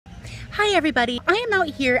Hi everybody, I am out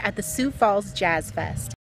here at the Sioux Falls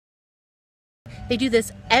JazzFest. They do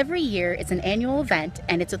this every year. It's an annual event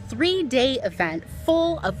and it's a 3-day event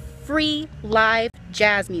full of free live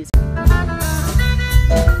jazz music.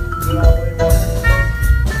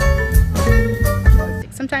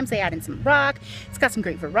 Sometimes they add in some rock. It's got some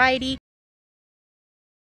great variety.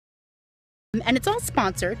 And it's all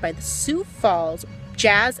sponsored by the Sioux Falls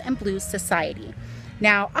Jazz and Blues Society.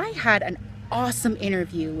 Now, I had an awesome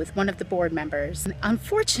interview with one of the board members. And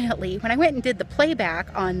unfortunately, when I went and did the playback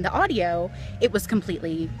on the audio, it was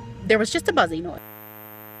there was just a buzzing noise.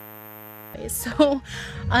 So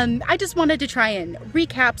I just wanted to try and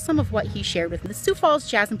recap some of what he shared with me. The Sioux Falls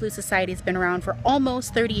Jazz and Blues Society has been around for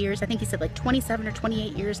almost 30 years. I think he said like 27 or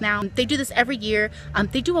 28 years now. They do this every year.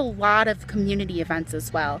 They do a lot of community events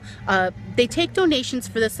as well. They take donations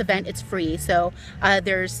for this event. It's free. So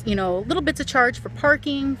there's, little bits of charge for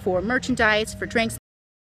parking, for merchandise, for drinks.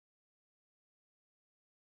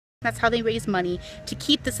 That's how they raise money to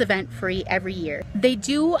keep this event free every year. They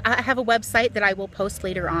do have a website that I will post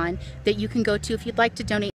later on that you can go to if you'd like to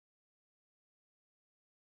donate.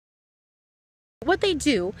 What they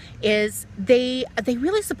do is they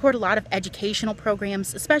really support a lot of educational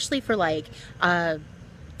programs, especially for like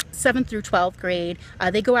 7th through 12th grade.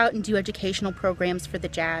 They go out and do educational programs for the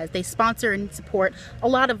jazz. They sponsor and support a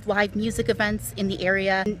lot of live music events in the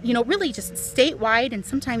area, and, really just statewide and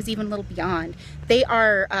sometimes even a little beyond. They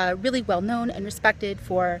are really well known and respected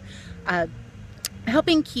for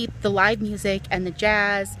helping keep the live music and the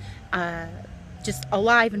jazz just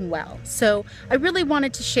alive and well. So I really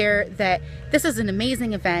wanted to share that this is an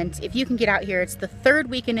amazing event. If you can get out here, it's the 3rd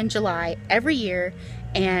weekend in July every year.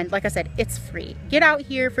 And like I said, it's free. Get out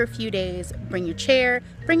here for a few days, bring your chair,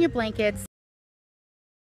 bring your blankets,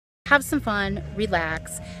 have some fun,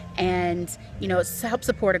 relax, and help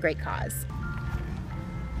support a great cause.